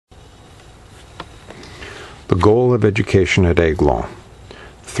The Goal of Education at Aiglon,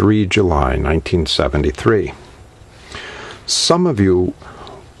 3 July 1973. Some of you,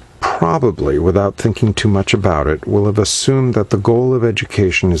 probably without thinking too much about it, will have assumed that the goal of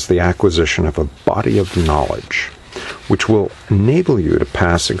education is the acquisition of a body of knowledge, which will enable you to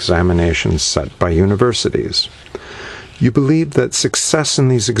pass examinations set by universities. You believe that success in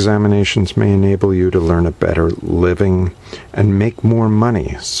these examinations may enable you to learn a better living and make more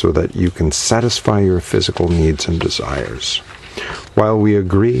money so that you can satisfy your physical needs and desires. While we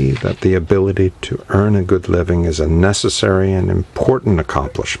agree that the ability to earn a good living is a necessary and important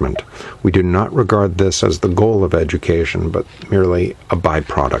accomplishment, we do not regard this as the goal of education, but merely a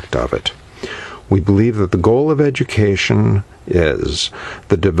byproduct of it. We believe that the goal of education is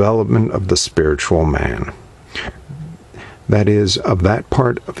the development of the spiritual man. That is, of that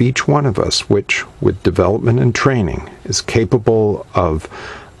part of each one of us which, with development and training, is capable of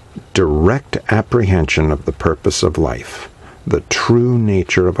direct apprehension of the purpose of life, the true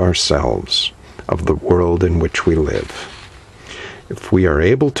nature of ourselves, of the world in which we live. If we are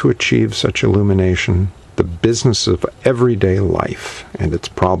able to achieve such illumination, the business of everyday life and its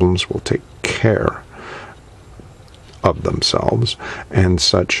problems will take care of themselves, and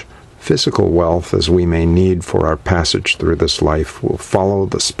such physical wealth as we may need for our passage through this life will follow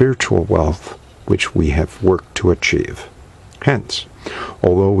the spiritual wealth which we have worked to achieve. Hence,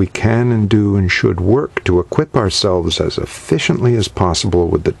 although we can and do and should work to equip ourselves as efficiently as possible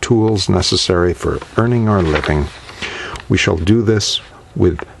with the tools necessary for earning our living, we shall do this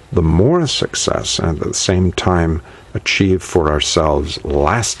with the more success and at the same time achieve for ourselves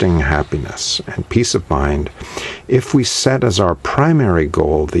lasting happiness and peace of mind if we set as our primary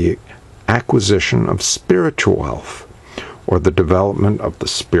goal the acquisition of spiritual wealth, or the development of the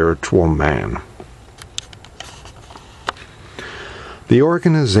spiritual man. The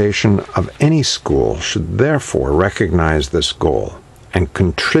organization of any school should therefore recognize this goal and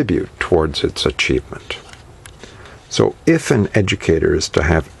contribute towards its achievement. So if an educator is to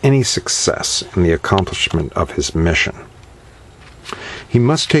have any success in the accomplishment of his mission, he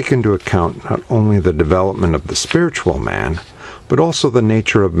must take into account not only the development of the spiritual man, but also the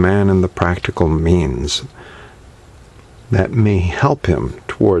nature of man and the practical means that may help him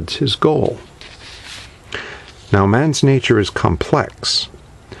towards his goal. Now, man's nature is complex,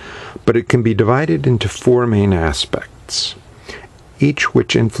 but it can be divided into four main aspects, each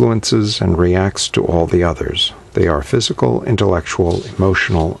which influences and reacts to all the others. They are physical, intellectual,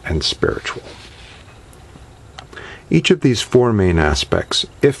 emotional, and spiritual. Each of these four main aspects,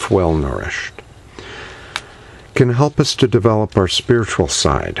 if well nourished, can help us to develop our spiritual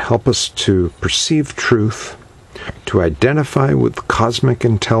side, help us to perceive truth, to identify with cosmic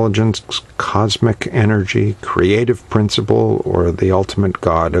intelligence, cosmic energy, creative principle, or the ultimate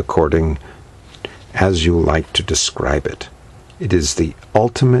God, according as you like to describe it. It is the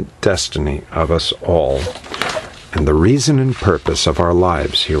ultimate destiny of us all, and the reason and purpose of our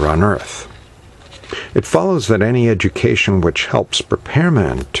lives here on earth. It follows that any education which helps prepare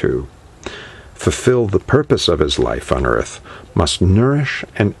man to fulfill the purpose of his life on earth must nourish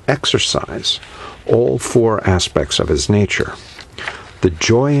and exercise all four aspects of his nature. The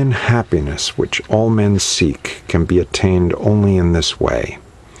joy and happiness which all men seek can be attained only in this way.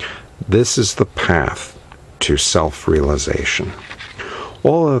 This is the path to self-realization.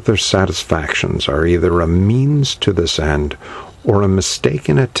 All other satisfactions are either a means to this end or a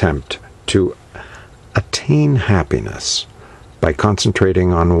mistaken attempt to attain happiness by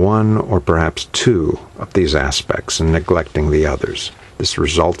concentrating on one or perhaps two of these aspects and neglecting the others. This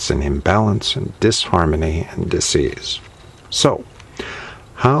results in imbalance and disharmony and disease. So,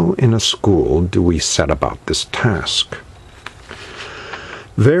 how in a school do we set about this task?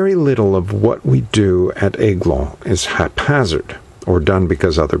 Very little of what we do at Aiglon is haphazard, or done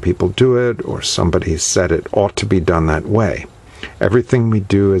because other people do it, or somebody said it ought to be done that way. Everything we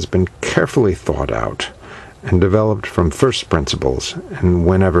do has been carefully thought out and developed from first principles, and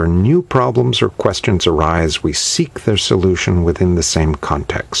whenever new problems or questions arise, we seek their solution within the same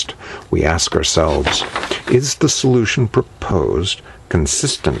context. We ask ourselves, is the solution proposed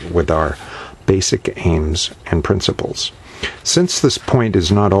consistent with our basic aims and principles? Since this point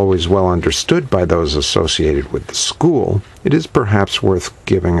is not always well understood by those associated with the school, it is perhaps worth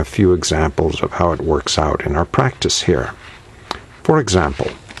giving a few examples of how it works out in our practice here. For example,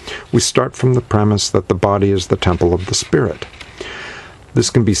 we start from the premise that the body is the temple of the spirit. This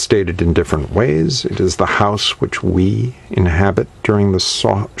can be stated in different ways. It is the house which we inhabit during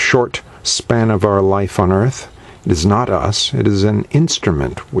the short span of our life on earth. It is not us. It is an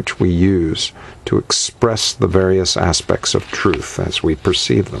instrument which we use to express the various aspects of truth as we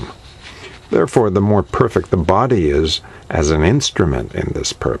perceive them. Therefore, the more perfect the body is as an instrument in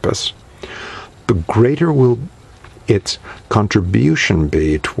this purpose, the greater will its contribution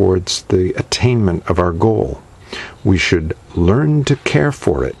be towards the attainment of our goal. We should learn to care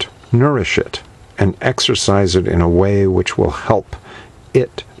for it, nourish it, and exercise it in a way which will help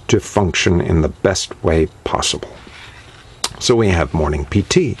it to function in the best way possible. So we have morning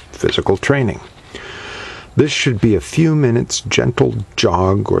PT, physical training. This should be a few minutes gentle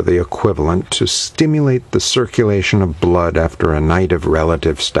jog or the equivalent to stimulate the circulation of blood after a night of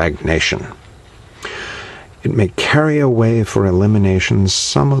relative stagnation. It may carry away for elimination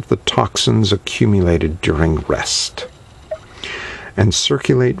some of the toxins accumulated during rest and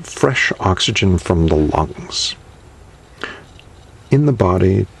circulate fresh oxygen from the lungs in the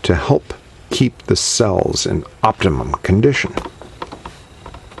body to help keep the cells in optimum condition.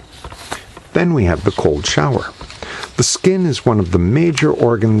 Then we have the cold shower. The skin is one of the major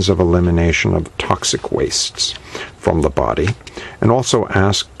organs of elimination of toxic wastes from the body and also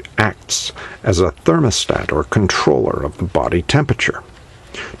acts as a thermostat or controller of the body temperature.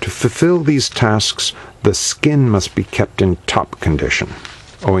 To fulfill these tasks, the skin must be kept in top condition.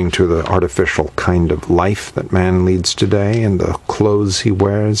 Owing to the artificial kind of life that man leads today and the clothes he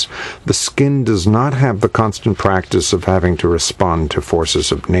wears, the skin does not have the constant practice of having to respond to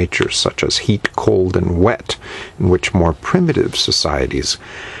forces of nature such as heat, cold, and wet, in which more primitive societies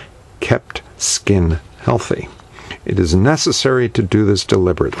kept skin healthy. It is necessary to do this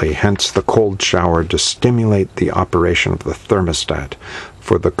deliberately, hence the cold shower to stimulate the operation of the thermostat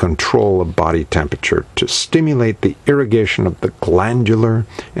for the control of body temperature, to stimulate the irrigation of the glandular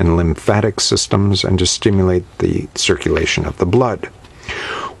and lymphatic systems, and to stimulate the circulation of the blood.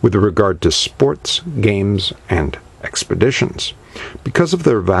 With regard to sports, games, and expeditions, because of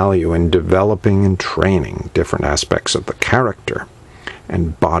their value in developing and training different aspects of the character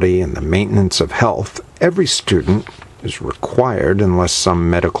and body and the maintenance of health, every student is required, unless some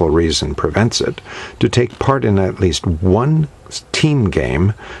medical reason prevents it, to take part in at least one team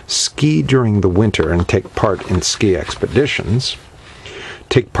game, ski during the winter and take part in ski expeditions,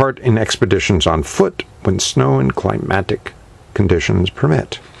 take part in expeditions on foot when snow and climatic conditions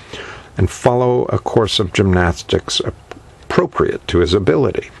permit, and follow a course of gymnastics appropriate to his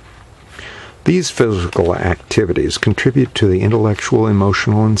ability. These physical activities contribute to the intellectual,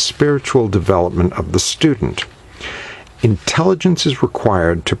 emotional, and spiritual development of the student. Intelligence is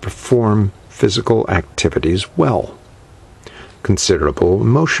required to perform physical activities well. Considerable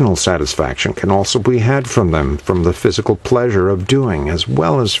emotional satisfaction can also be had from them, from the physical pleasure of doing, as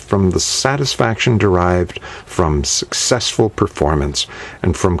well as from the satisfaction derived from successful performance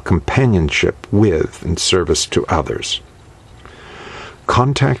and from companionship with and service to others.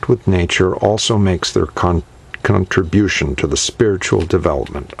 Contact with nature also makes their contribution to the spiritual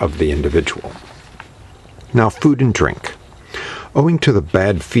development of the individual. Now, food and drink. Owing to the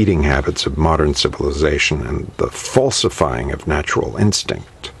bad feeding habits of modern civilization and the falsifying of natural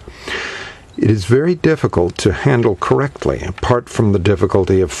instinct, it is very difficult to handle correctly, apart from the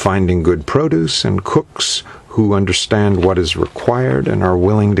difficulty of finding good produce and cooks who understand what is required and are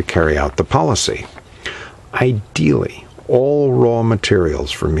willing to carry out the policy. Ideally, all raw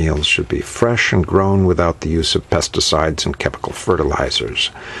materials for meals should be fresh and grown without the use of pesticides and chemical fertilizers.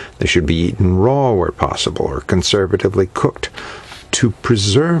 They should be eaten raw where possible or conservatively cooked to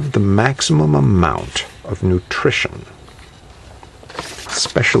preserve the maximum amount of nutrition,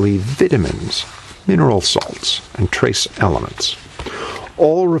 especially vitamins, mineral salts, and trace elements.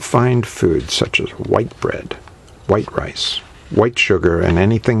 All refined foods such as white bread, white rice, white sugar, and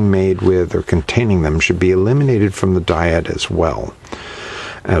anything made with or containing them should be eliminated from the diet, as well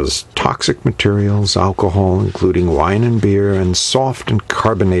as toxic materials, alcohol, including wine and beer, and soft and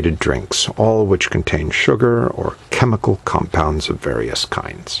carbonated drinks, all which contain sugar or chemical compounds of various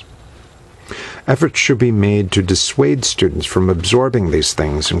kinds. Efforts should be made to dissuade students from absorbing these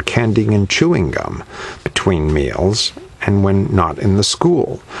things and candying and chewing gum between meals and when not in the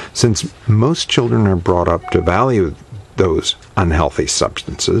school, since most children are brought up to value those unhealthy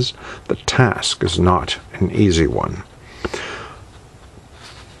substances. The task is not an easy one.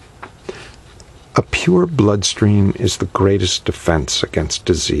 A pure bloodstream is the greatest defense against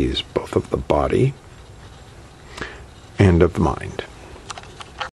disease, both of the body and of mind.